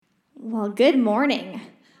Well, good morning.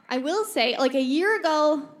 I will say, like a year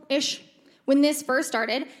ago-ish, when this first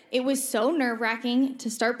started, it was so nerve-wracking to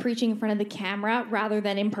start preaching in front of the camera rather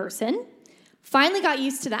than in person. Finally got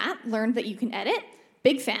used to that, learned that you can edit,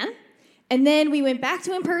 big fan. And then we went back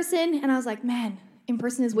to in person, and I was like, man, in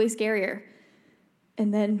person is way scarier.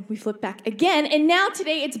 And then we flipped back again, and now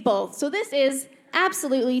today it's both. So this is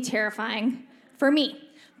absolutely terrifying for me.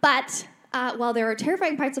 But while there are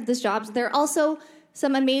terrifying parts of this job, there are also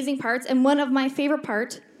some amazing parts, and one of my favorite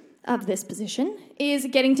part of this position is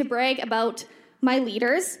getting to brag about my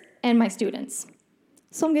leaders and my students.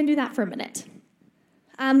 So I'm going to do that for a minute.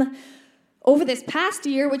 Over this past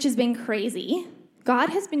year, which has been crazy, God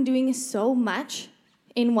has been doing so much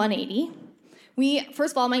in 180.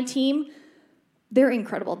 First of all, my team, they're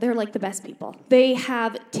incredible. They're like the best people. They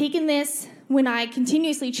have taken this. When I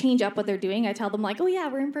continuously change up what they're doing, I tell them like, oh yeah,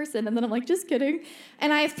 we're in person. And then I'm like, just kidding.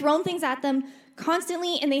 And I have thrown things at them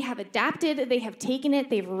constantly, and they have adapted. They have taken it.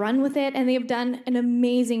 They've run with it, and they have done an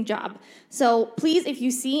amazing job. So please, if you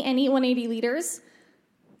see any 180 leaders,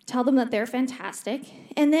 tell them that they're fantastic.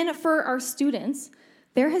 And then for our students,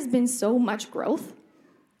 there has been so much growth,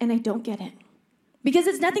 and I don't get it. Because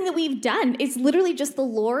it's nothing that we've done. It's literally just the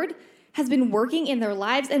Lord has been working in their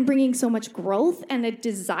lives and bringing so much growth and a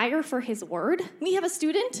desire for his word. We have a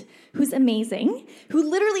student who's amazing, who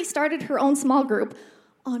literally started her own small group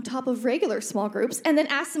on top of regular small groups and then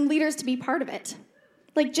asked some leaders to be part of it.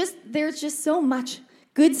 There's just so much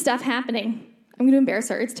good stuff happening. I'm going to embarrass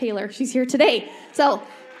her. It's Taylor. She's here today. So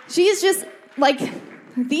she is just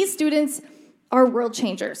these students are world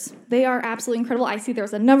changers. They are absolutely incredible. I see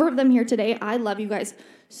there's a number of them here today. I love you guys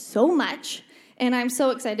so much. And I'm so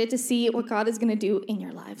excited to see what God is going to do in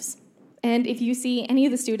your lives. And if you see any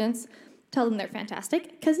of the students, tell them they're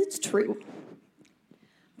fantastic, because it's true.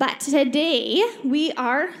 But today, we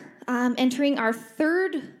are entering our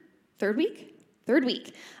third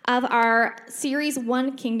week of our series,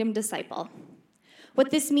 One Kingdom Disciple. What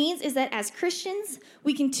this means is that as Christians,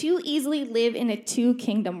 we can too easily live in a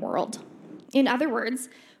two-kingdom world. In other words,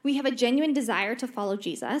 we have a genuine desire to follow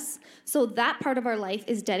Jesus, so that part of our life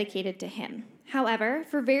is dedicated to him. However,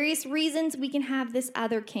 for various reasons, we can have this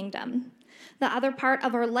other kingdom, the other part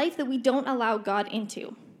of our life that we don't allow God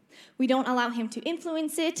into. We don't allow him to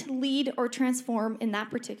influence it, lead, or transform in that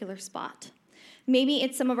particular spot. Maybe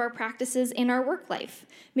it's some of our practices in our work life.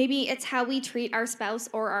 Maybe it's how we treat our spouse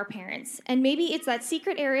or our parents. And maybe it's that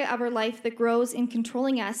secret area of our life that grows in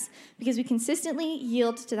controlling us because we consistently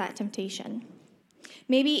yield to that temptation.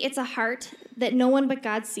 Maybe it's a heart that no one but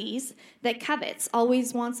God sees, that covets,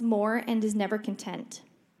 always wants more, and is never content.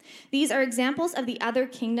 These are examples of the other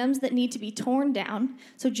kingdoms that need to be torn down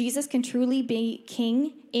so Jesus can truly be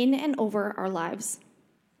king in and over our lives.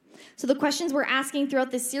 So the questions we're asking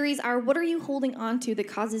throughout this series are, what are you holding on to that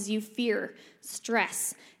causes you fear,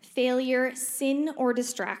 stress, failure, sin, or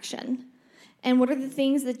distraction? And what are the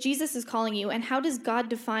things that Jesus is calling you, and how does God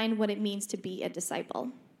define what it means to be a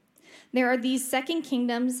disciple? There are these second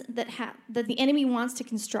kingdoms that the enemy wants to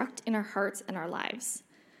construct in our hearts and our lives.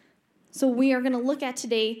 So we are going to look at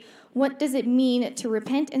today, what does it mean to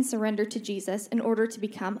repent and surrender to Jesus in order to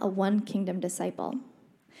become a one kingdom disciple?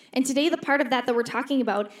 And today the part of that we're talking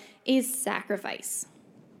about is sacrifice.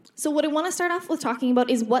 So what I want to start off with talking about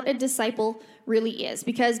is what a disciple really is,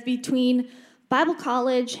 because between Bible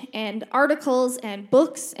college and articles and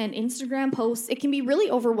books and Instagram posts, it can be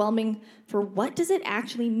really overwhelming for what does it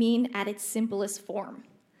actually mean at its simplest form.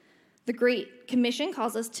 The Great Commission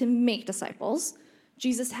calls us to make disciples.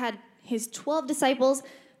 Jesus had his 12 disciples,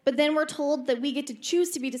 but then we're told that we get to choose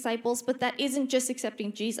to be disciples, but that isn't just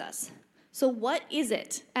accepting Jesus. So what is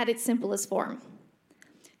it at its simplest form?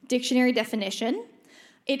 Dictionary definition: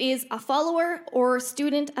 it is a follower or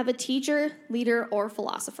student of a teacher, leader, or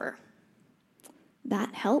philosopher.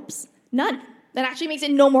 That helps? None. That actually makes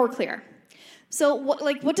it no more clear. So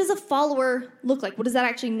what does a follower look like? What does that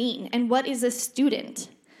actually mean? And what is a student?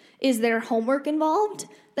 Is there homework involved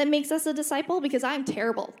that makes us a disciple? Because I'm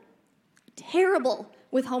terrible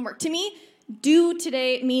with homework. To me, due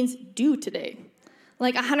today means due today.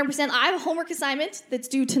 100%. I have a homework assignment that's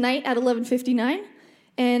due tonight at 11:59,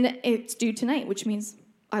 and it's due tonight, which means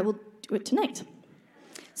I will do it tonight.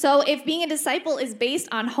 So if being a disciple is based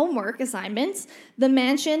on homework assignments, the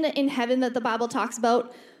mansion in heaven that the Bible talks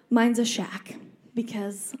about, mine's a shack,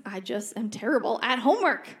 because I just am terrible at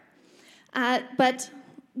homework. But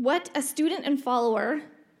what a student and follower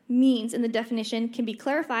means in the definition can be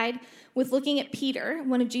clarified with looking at Peter,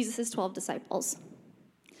 one of Jesus' 12 disciples.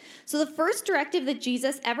 So the first directive that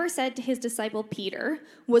Jesus ever said to his disciple Peter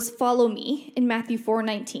was, "Follow me," in Matthew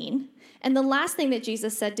 4:19. And the last thing that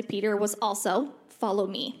Jesus said to Peter was also, "Follow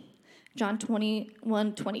me." John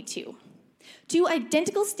 21:22. Two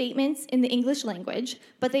identical statements in the English language,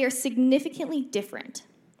 but they are significantly different.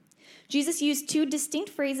 Jesus used two distinct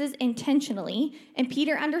phrases intentionally, and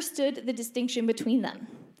Peter understood the distinction between them.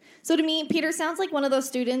 So to me, Peter sounds like one of those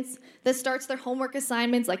students that starts their homework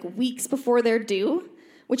assignments like weeks before they're due,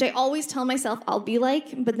 which I always tell myself I'll be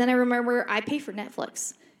like, but then I remember I pay for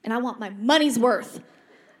Netflix, and I want my money's worth.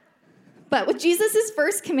 But with Jesus'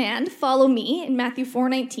 first command, follow me, in Matthew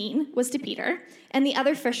 4:19, was to Peter and the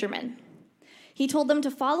other fishermen. He told them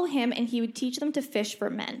to follow him, and he would teach them to fish for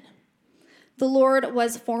men. The Lord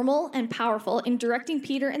was formal and powerful in directing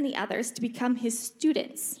Peter and the others to become his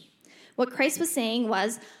students. What Christ was saying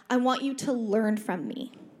was, I want you to learn from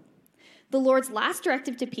me. The Lord's last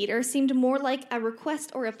directive to Peter seemed more like a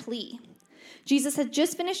request or a plea. Jesus had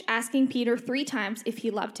just finished asking Peter 3 times if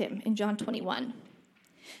he loved him in John 21.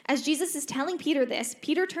 As Jesus is telling Peter this,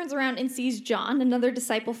 Peter turns around and sees John, another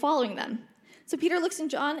disciple, following them. So Peter looks at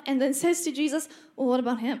John and then says to Jesus, well, what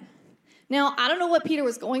about him? Now, I don't know what Peter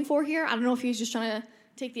was going for here. I don't know if he was just trying to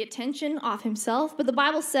take the attention off himself, but the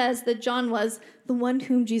Bible says that John was the one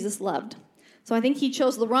whom Jesus loved. So I think he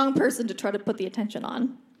chose the wrong person to try to put the attention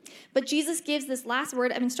on. But Jesus gives this last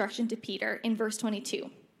word of instruction to Peter in verse 22.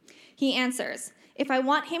 He answers, if I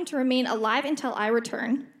want him to remain alive until I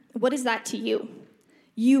return, what is that to you?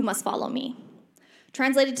 You must follow me.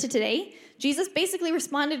 Translated to today, Jesus basically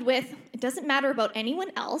responded with, it doesn't matter about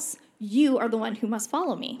anyone else, you are the one who must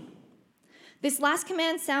follow me. This last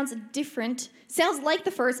command sounds like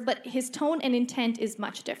the first, but his tone and intent is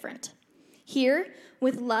much different. Here,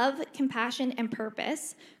 with love, compassion, and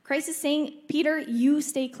purpose, Christ is saying, Peter, you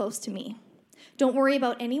stay close to me. Don't worry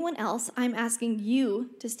about anyone else. I'm asking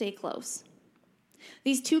you to stay close.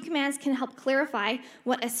 These 2 commands can help clarify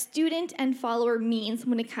what a student and follower means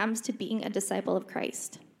when it comes to being a disciple of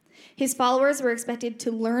Christ. His followers were expected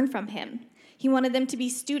to learn from him. He wanted them to be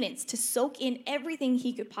students, to soak in everything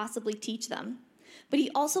he could possibly teach them. But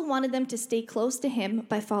he also wanted them to stay close to him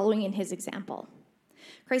by following in his example.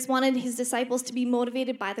 Christ wanted his disciples to be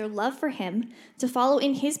motivated by their love for him, to follow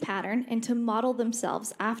in his pattern, and to model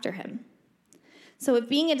themselves after him. So if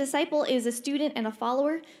being a disciple is a student and a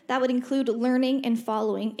follower, that would include learning and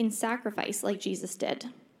following in sacrifice like Jesus did.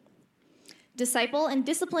 Disciple and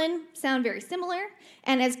discipline sound very similar,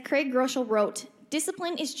 and as Craig Groeschel wrote,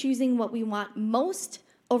 discipline is choosing what we want most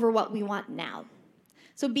over what we want now.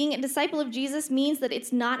 So being a disciple of Jesus means that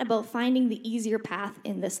it's not about finding the easier path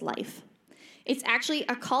in this life. It's actually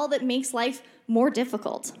a call that makes life more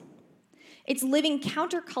difficult. It's living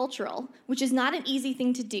countercultural, which is not an easy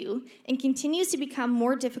thing to do and continues to become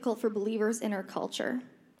more difficult for believers in our culture.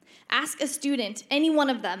 Ask a student, any one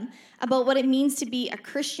of them, about what it means to be a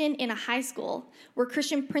Christian in a high school where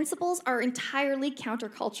Christian principles are entirely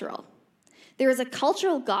countercultural. There is a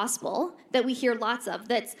cultural gospel that we hear lots of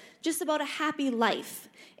that's just about a happy life.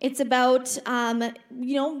 It's about,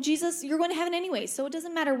 Jesus, you're going to heaven anyway, so it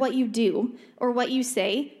doesn't matter what you do or what you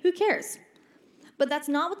say. Who cares? But that's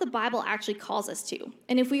not what the Bible actually calls us to.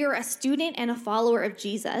 And if we are a student and a follower of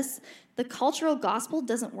Jesus, the cultural gospel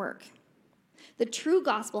doesn't work. The true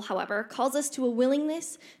gospel, however, calls us to a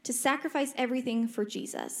willingness to sacrifice everything for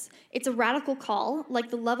Jesus. It's a radical call,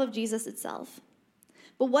 like the love of Jesus itself.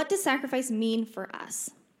 But what does sacrifice mean for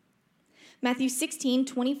us? Matthew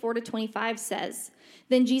 16:24-25 says,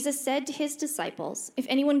 Then Jesus said to his disciples, If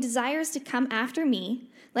anyone desires to come after me,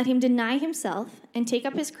 let him deny himself and take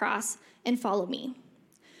up his cross and follow me.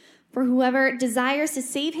 For whoever desires to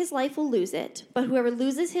save his life will lose it, but whoever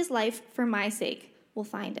loses his life for my sake will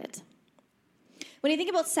find it. When I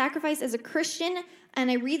think about sacrifice as a Christian,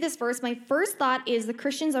 and I read this verse, my first thought is the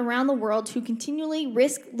Christians around the world who continually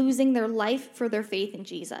risk losing their life for their faith in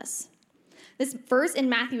Jesus. This verse in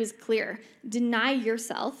Matthew is clear. Deny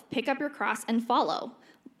yourself, pick up your cross, and follow.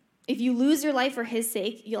 If you lose your life for his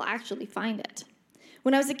sake, you'll actually find it.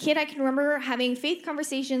 When I was a kid, I can remember having faith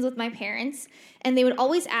conversations with my parents, and they would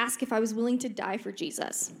always ask if I was willing to die for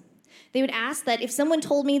Jesus. They would ask that if someone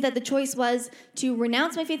told me that the choice was to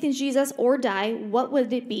renounce my faith in Jesus or die, what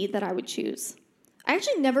would it be that I would choose? I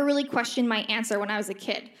actually never really questioned my answer when I was a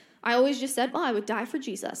kid. I always just said, I would die for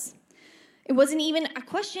Jesus. It wasn't even a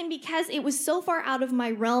question because it was so far out of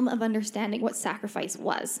my realm of understanding what sacrifice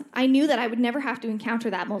was. I knew that I would never have to encounter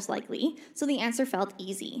that most likely, so the answer felt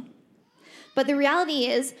easy. But the reality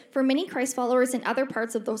is, for many Christ followers in other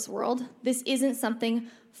parts of this world, this isn't something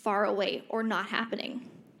far away or not happening.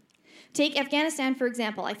 Take Afghanistan, for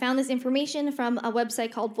example. I found this information from a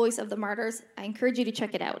website called Voice of the Martyrs. I encourage you to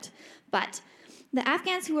check it out. But the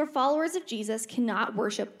Afghans who are followers of Jesus cannot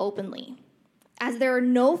worship openly. As there are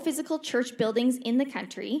no physical church buildings in the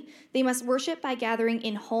country, they must worship by gathering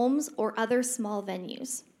in homes or other small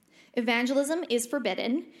venues. Evangelism is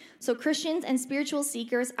forbidden, so Christians and spiritual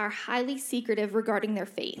seekers are highly secretive regarding their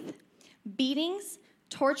faith. Beatings,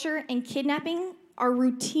 torture, and kidnapping are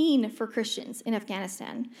routine for Christians in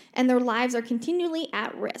Afghanistan, and their lives are continually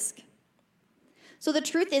at risk. So the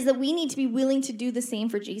truth is that we need to be willing to do the same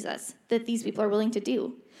for Jesus that these people are willing to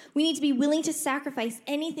do. We need to be willing to sacrifice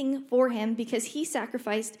anything for him because he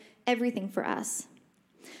sacrificed everything for us.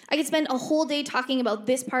 I could spend a whole day talking about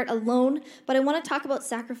this part alone, but I want to talk about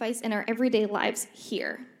sacrifice in our everyday lives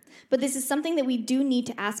here. But this is something that we do need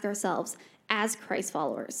to ask ourselves as Christ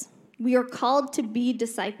followers. We are called to be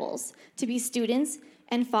disciples, to be students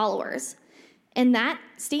and followers. And that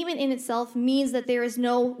statement in itself means that there is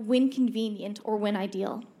no when convenient or when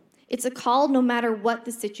ideal. It's a call no matter what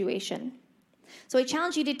the situation. So I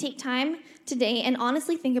challenge you to take time today and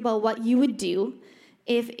honestly think about what you would do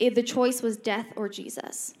if the choice was death or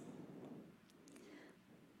Jesus.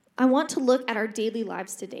 I want to look at our daily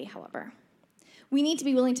lives today, however. We need to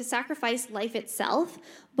be willing to sacrifice life itself,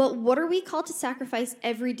 but what are we called to sacrifice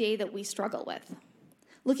every day that we struggle with?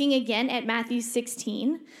 Looking again at Matthew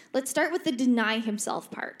 16, let's start with the deny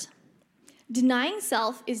himself part. Denying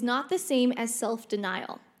self is not the same as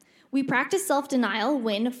self-denial. We practice self-denial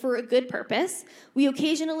when, for a good purpose, we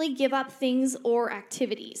occasionally give up things or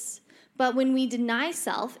activities. But when we deny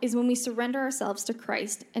self is when we surrender ourselves to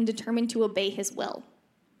Christ and determine to obey his will.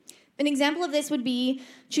 An example of this would be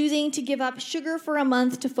choosing to give up sugar for a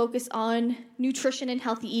month to focus on nutrition and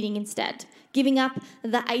healthy eating instead. Giving up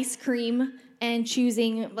the ice cream and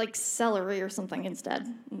choosing like celery or something instead.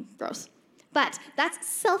 Gross. But that's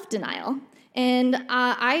self-denial. And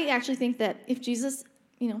I actually think that if Jesus,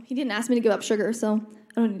 he didn't ask me to give up sugar, so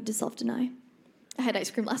I don't need to self-deny. I had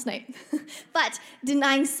ice cream last night. But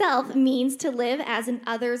denying self means to live as an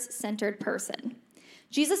others-centered person.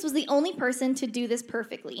 Jesus was the only person to do this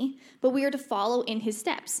perfectly, but we are to follow in his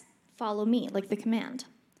steps. Follow me, like the command.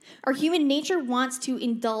 Our human nature wants to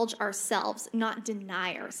indulge ourselves, not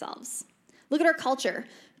deny ourselves. Look at our culture.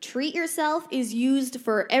 Treat yourself is used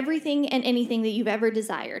for everything and anything that you've ever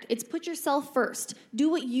desired. It's put yourself first. Do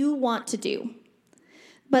what you want to do.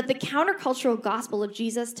 But the countercultural gospel of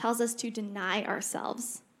Jesus tells us to deny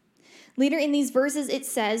ourselves. Later in these verses, it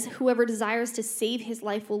says, whoever desires to save his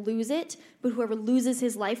life will lose it, but whoever loses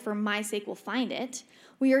his life for my sake will find it.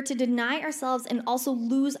 We are to deny ourselves and also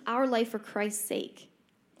lose our life for Christ's sake.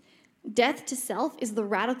 Death to self is the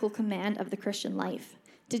radical command of the Christian life.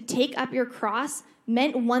 To take up your cross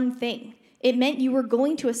meant one thing. It meant you were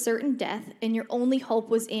going to a certain death, and your only hope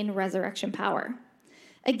was in resurrection power.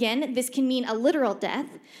 Again, this can mean a literal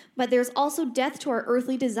death, but there's also death to our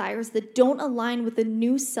earthly desires that don't align with the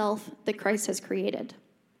new self that Christ has created.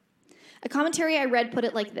 A commentary I read put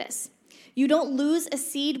it like this: you don't lose a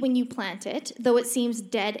seed when you plant it, though it seems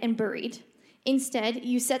dead and buried. Instead,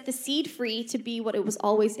 you set the seed free to be what it was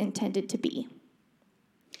always intended to be.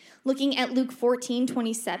 Looking at Luke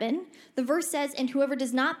 14:27, the verse says, and whoever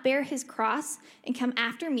does not bear his cross and come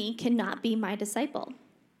after me cannot be my disciple.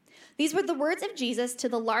 These were the words of Jesus to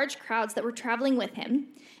the large crowds that were traveling with him,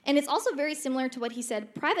 and it's also very similar to what he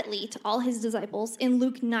said privately to all his disciples in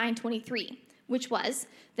Luke 9:23, which was,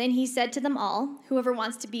 then he said to them all, whoever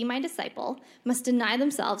wants to be my disciple must deny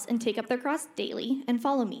themselves and take up their cross daily and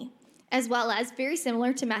follow me, as well as very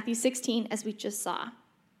similar to Matthew 16 as we just saw.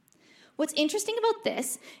 What's interesting about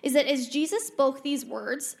this is that as Jesus spoke these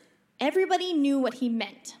words, everybody knew what he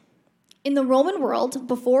meant. In the Roman world,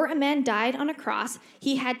 before a man died on a cross,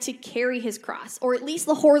 he had to carry his cross, or at least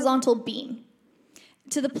the horizontal beam,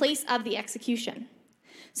 to the place of the execution.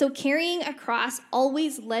 So carrying a cross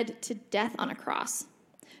always led to death on a cross.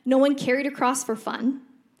 No one carried a cross for fun.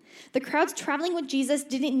 The crowds traveling with Jesus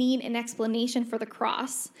didn't need an explanation for the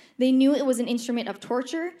cross. They knew it was an instrument of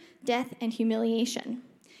torture, death, and humiliation.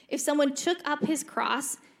 If someone took up his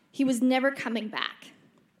cross, he was never coming back.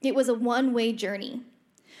 It was a one-way journey.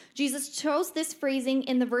 Jesus chose this phrasing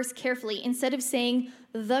in the verse carefully. Instead of saying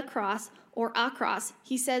the cross or a cross,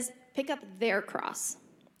 he says, pick up their cross.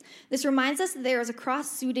 This reminds us that there is a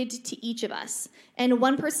cross suited to each of us, and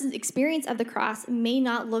one person's experience of the cross may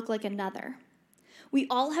not look like another. We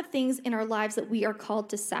all have things in our lives that we are called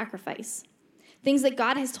to sacrifice, things that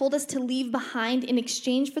God has told us to leave behind in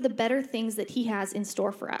exchange for the better things that he has in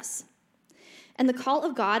store for us. And the call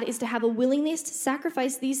of God is to have a willingness to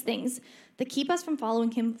sacrifice these things that keep us from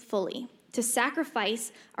following him fully, to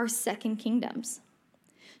sacrifice our second kingdoms.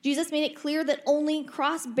 Jesus made it clear that only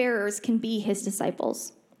cross bearers can be his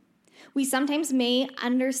disciples. We sometimes may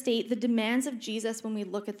understate the demands of Jesus when we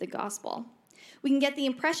look at the gospel. We can get the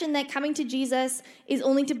impression that coming to Jesus is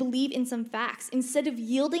only to believe in some facts, instead of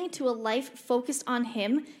yielding to a life focused on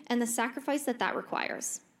him and the sacrifice that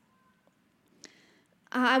requires.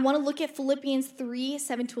 I want to look at Philippians 3,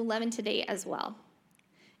 7-11 today as well.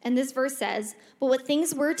 And this verse says, "But what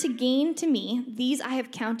things were to gain to me, these I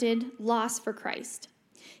have counted loss for Christ.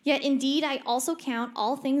 Yet indeed I also count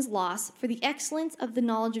all things loss for the excellence of the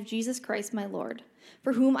knowledge of Jesus Christ my Lord,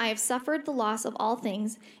 for whom I have suffered the loss of all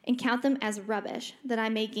things, and count them as rubbish, that I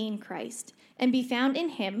may gain Christ, and be found in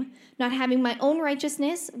him, not having my own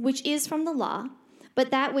righteousness, which is from the law, but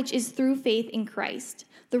that which is through faith in Christ,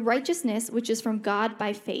 the righteousness which is from God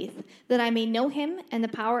by faith, that I may know him and the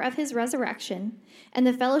power of his resurrection, and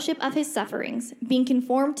the fellowship of his sufferings, being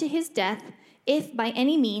conformed to his death, if by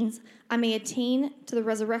any means I may attain to the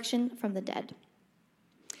resurrection from the dead."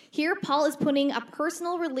 Here, Paul is putting a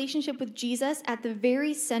personal relationship with Jesus at the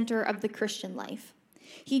very center of the Christian life.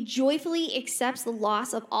 He joyfully accepts the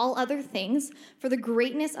loss of all other things for the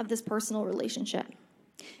greatness of this personal relationship.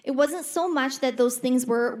 It wasn't so much that those things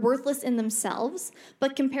were worthless in themselves,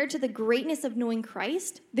 but compared to the greatness of knowing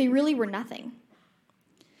Christ, they really were nothing.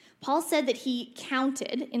 Paul said that he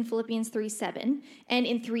counted in Philippians 3:7, and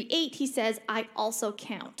in 3:8 he says, "I also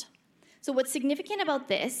count." So what's significant about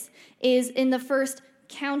this is in the first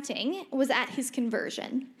counting was at his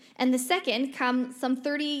conversion, and the second, come some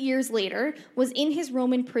 30 years later, was in his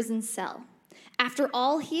Roman prison cell. After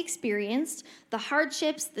all he experienced, the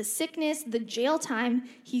hardships, the sickness, the jail time,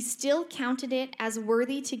 he still counted it as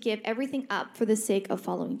worthy to give everything up for the sake of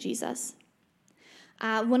following Jesus.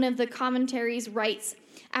 One of the commentaries writes,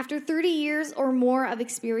 "After 30 years or more of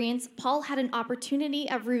experience, Paul had an opportunity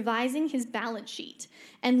of revising his balance sheet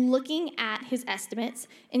and looking at his estimates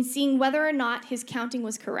and seeing whether or not his counting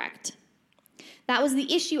was correct. That was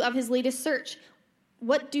the issue of his latest search.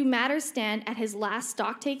 What do matters stand at his last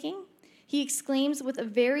stock taking? He exclaims with a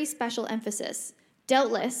very special emphasis,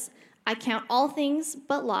 'Doubtless, I count all things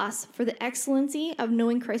but loss for the excellency of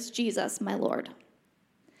knowing Christ Jesus, my Lord.'"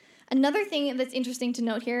 Another thing that's interesting to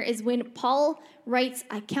note here is when Paul writes,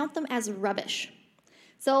 "I count them as rubbish."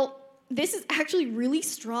 So this is actually really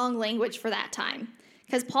strong language for that time,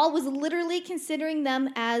 because Paul was literally considering them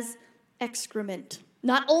as excrement,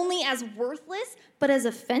 not only as worthless, but as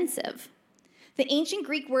offensive. The ancient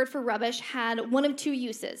Greek word for rubbish had one of two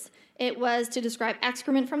uses. It was to describe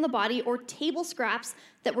excrement from the body or table scraps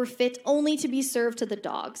that were fit only to be served to the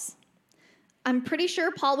dogs. I'm pretty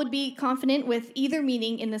sure Paul would be confident with either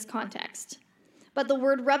meaning in this context. But the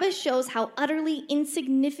word rubbish shows how utterly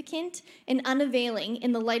insignificant and unavailing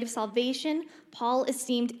in the light of salvation Paul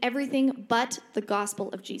esteemed everything but the gospel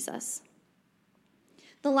of Jesus.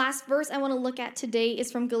 The last verse I want to look at today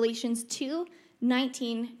is from Galatians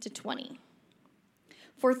 2:19-20.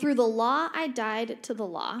 "For through the law I died to the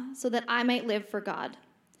law, so that I might live for God.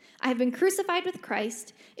 I have been crucified with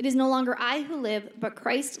Christ. It is no longer I who live, but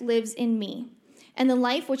Christ lives in me. And the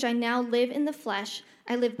life which I now live in the flesh,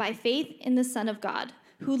 I live by faith in the Son of God,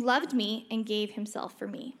 who loved me and gave himself for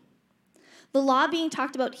me." The law being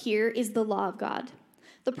talked about here is the law of God.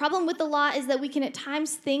 The problem with the law is that we can at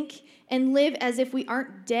times think and live as if we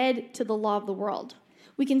aren't dead to the law of the world.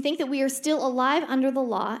 We can think that we are still alive under the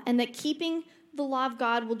law and that keeping the law of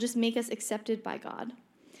God will just make us accepted by God.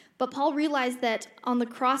 But Paul realized that on the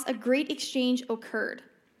cross, a great exchange occurred.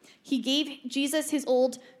 He gave Jesus his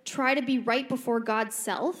old try to be right before God's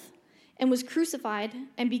self and was crucified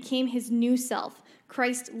and became his new self,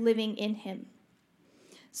 Christ living in him.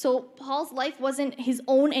 So Paul's life wasn't his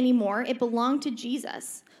own anymore. It belonged to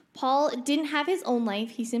Jesus. Paul didn't have his own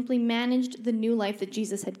life. He simply managed the new life that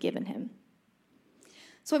Jesus had given him.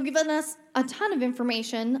 So I've given us a ton of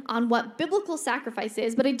information on what biblical sacrifice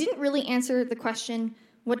is, but I didn't really answer the question,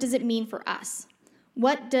 what does it mean for us?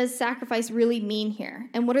 What does sacrifice really mean here?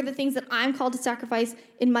 And what are the things that I'm called to sacrifice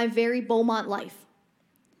in my very Beaumont life?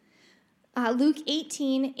 Luke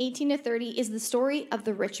 18:18-30 is the story of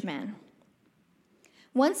the rich man.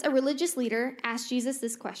 Once a religious leader asked Jesus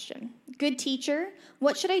this question, "Good teacher,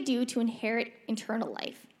 what should I do to inherit eternal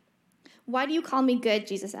life?" "Why do you call me good?"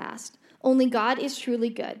 Jesus asked. "Only God is truly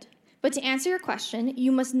good. But to answer your question,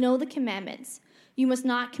 you must know the commandments. You must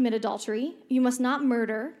not commit adultery. You must not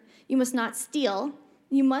murder. You must not steal.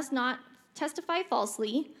 You must not testify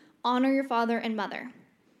falsely. Honor your father and mother."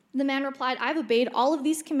 The man replied, "I've obeyed all of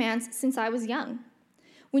these commands since I was young."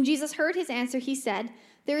 When Jesus heard his answer, he said,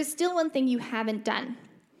 "There is still one thing you haven't done.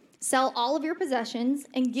 Sell all of your possessions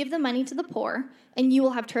and give the money to the poor, and you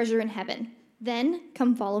will have treasure in heaven. Then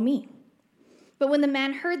come follow me." But when the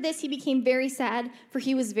man heard this, he became very sad, for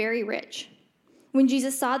he was very rich. When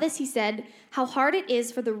Jesus saw this, he said, "How hard it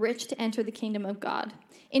is for the rich to enter the kingdom of God.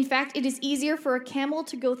 In fact, it is easier for a camel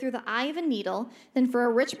to go through the eye of a needle than for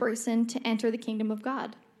a rich person to enter the kingdom of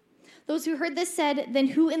God." Those who heard this said, "Then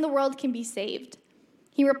who in the world can be saved?"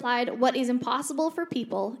 He replied, "What is impossible for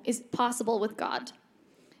people is possible with God."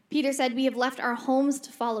 Peter said, "We have left our homes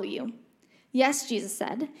to follow you." "Yes," Jesus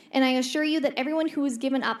said, "and I assure you that everyone who has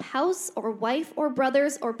given up house or wife or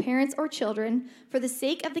brothers or parents or children for the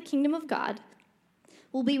sake of the kingdom of God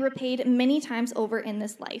will be repaid many times over in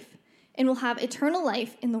this life and will have eternal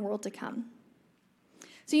life in the world to come."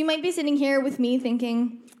 So you might be sitting here with me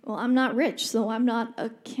thinking, well, I'm not rich, so I'm not a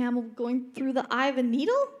camel going through the eye of a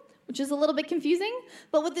needle, which is a little bit confusing.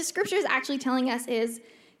 But what the scripture is actually telling us is,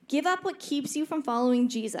 give up what keeps you from following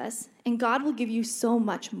Jesus, and God will give you so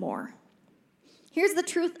much more. Here's the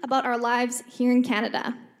truth about our lives here in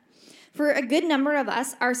Canada. For a good number of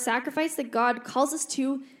us, our sacrifice that God calls us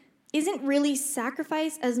to isn't really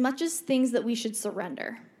sacrifice as much as things that we should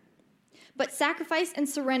surrender. But sacrifice and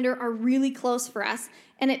surrender are really close for us,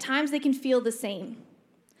 and at times they can feel the same.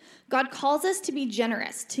 God calls us to be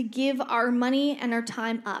generous, to give our money and our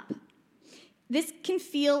time up. This can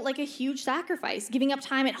feel like a huge sacrifice, giving up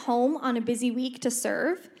time at home on a busy week to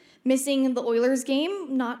serve, missing the Oilers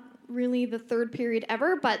game, not really the third period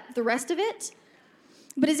ever, but the rest of it.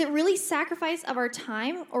 But is it really sacrifice of our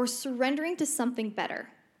time or surrendering to something better?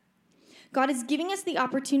 God is giving us the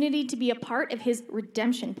opportunity to be a part of his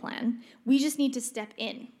redemption plan. We just need to step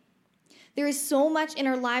in. There is so much in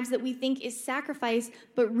our lives that we think is sacrifice,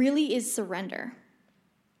 but really is surrender.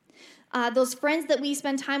 Those friends that we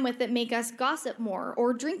spend time with that make us gossip more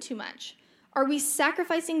or drink too much. Are we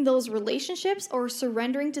sacrificing those relationships or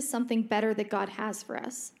surrendering to something better that God has for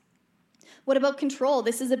us? What about control?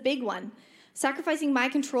 This is a big one. Sacrificing my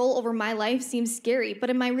control over my life seems scary, but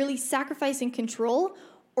am I really sacrificing control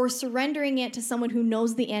or surrendering it to someone who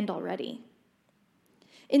knows the end already?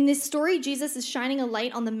 In this story, Jesus is shining a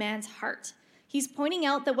light on the man's heart. He's pointing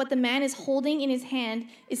out that what the man is holding in his hand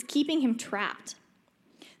is keeping him trapped.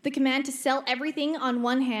 The command to sell everything on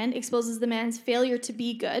one hand exposes the man's failure to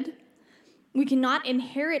be good. We cannot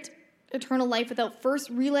inherit eternal life without first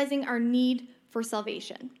realizing our need for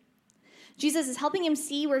salvation. Jesus is helping him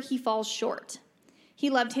see where he falls short. He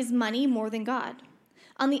loved his money more than God.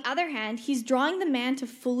 On the other hand, he's drawing the man to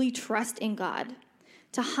fully trust in God,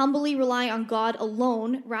 to humbly rely on God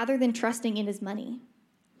alone rather than trusting in his money.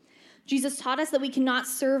 Jesus taught us that we cannot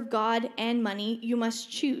serve God and money. You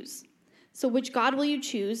must choose. So which God will you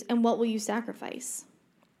choose, and what will you sacrifice?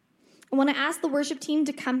 I want to ask the worship team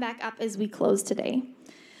to come back up as we close today.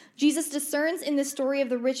 Jesus discerns in the story of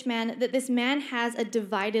the rich man that this man has a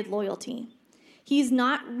divided loyalty. He's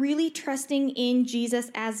not really trusting in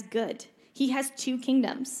Jesus as good. He has two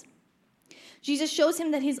kingdoms. Jesus shows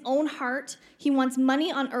him that his own heart, he wants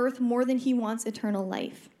money on earth more than he wants eternal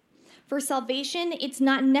life. For salvation, it's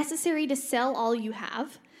not necessary to sell all you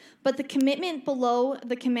have, but the commitment below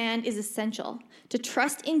the command is essential, to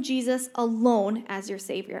trust in Jesus alone as your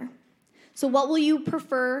Savior. So what will you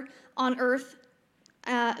prefer on earth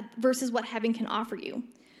versus what heaven can offer you?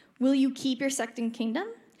 Will you keep your second kingdom?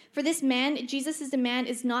 For this man, Jesus' demand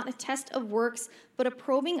is not a test of works, but a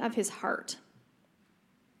probing of his heart.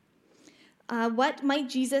 What might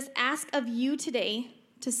Jesus ask of you today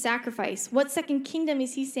to sacrifice? What second kingdom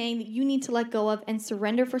is he saying that you need to let go of and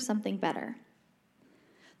surrender for something better?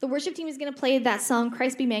 The worship team is going to play that song,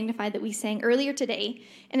 Christ Be Magnified, that we sang earlier today.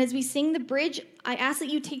 And as we sing the bridge, I ask that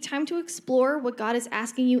you take time to explore what God is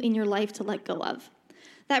asking you in your life to let go of.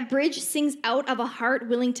 That bridge sings out of a heart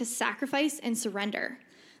willing to sacrifice and surrender.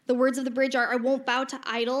 The words of the bridge are, I won't bow to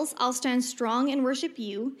idols, I'll stand strong and worship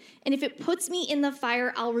you. And if it puts me in the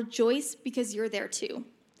fire, I'll rejoice because you're there too.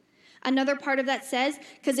 Another part of that says,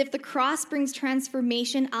 because if the cross brings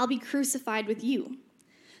transformation, I'll be crucified with you.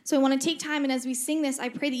 So I want to take time, and as we sing this, I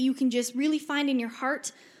pray that you can just really find in your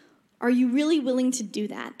heart, are you really willing to do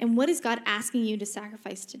that? And what is God asking you to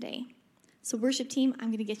sacrifice today? So worship team, I'm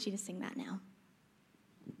going to get you to sing that now.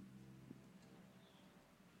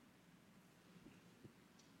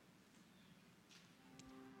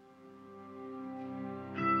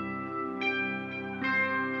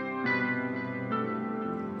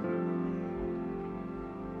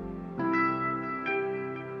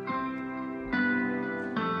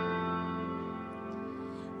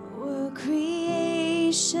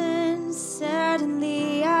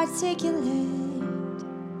 Certainly articulate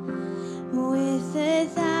with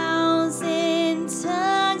 1,000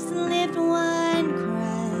 tongues to lift one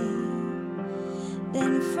cry.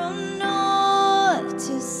 Then from north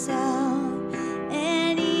to south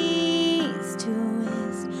and east to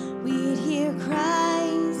west, we'd hear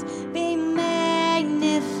Christ be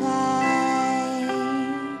magnified.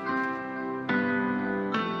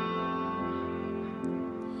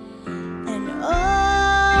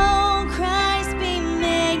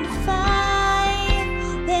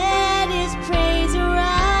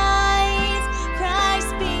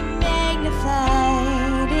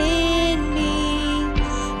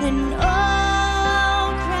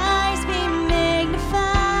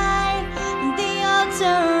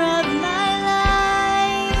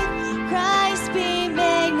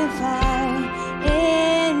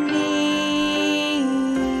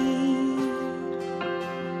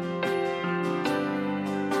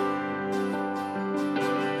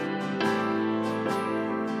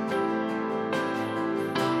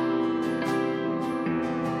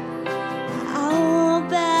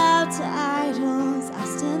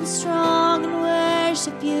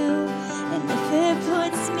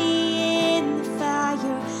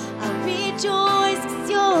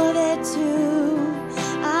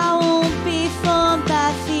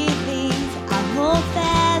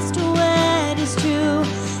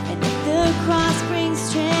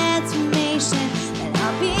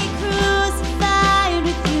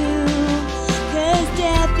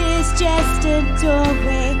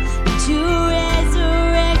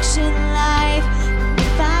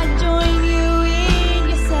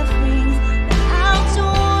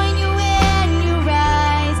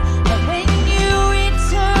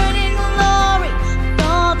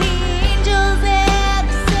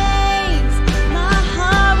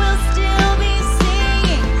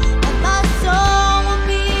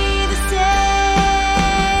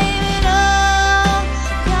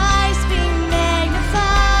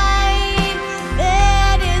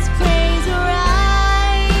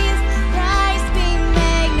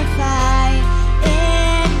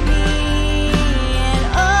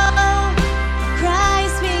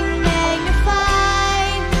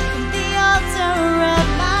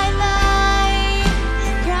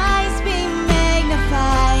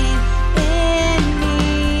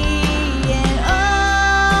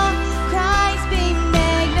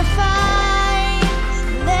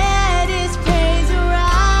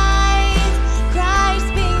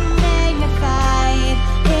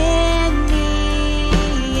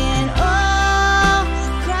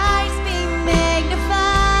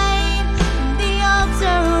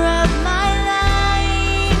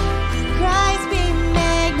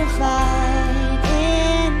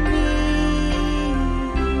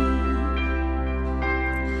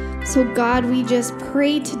 So God, we just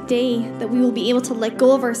pray today that we will be able to let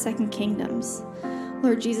go of our second kingdoms.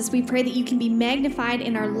 Lord Jesus, we pray that you can be magnified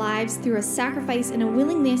in our lives through a sacrifice and a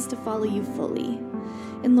willingness to follow you fully.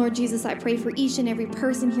 And Lord Jesus, I pray for each and every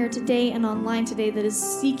person here today and online today that is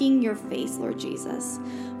seeking your face, Lord Jesus.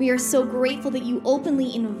 We are so grateful that you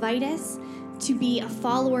openly invite us to be a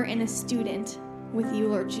follower and a student with you,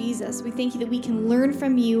 Lord Jesus. We thank you that we can learn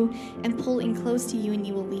from you and pull in close to you, and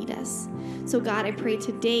you will lead us. So God, I pray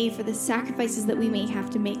today for the sacrifices that we may have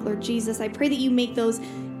to make, Lord Jesus. I pray that you make those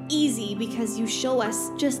easy because you show us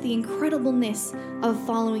just the incredibleness of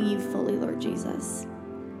following you fully, Lord Jesus.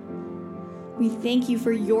 We thank you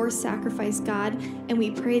for your sacrifice, God, and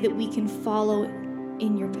we pray that we can follow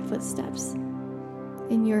in your footsteps.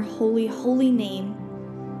 In your holy, holy name,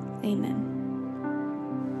 amen.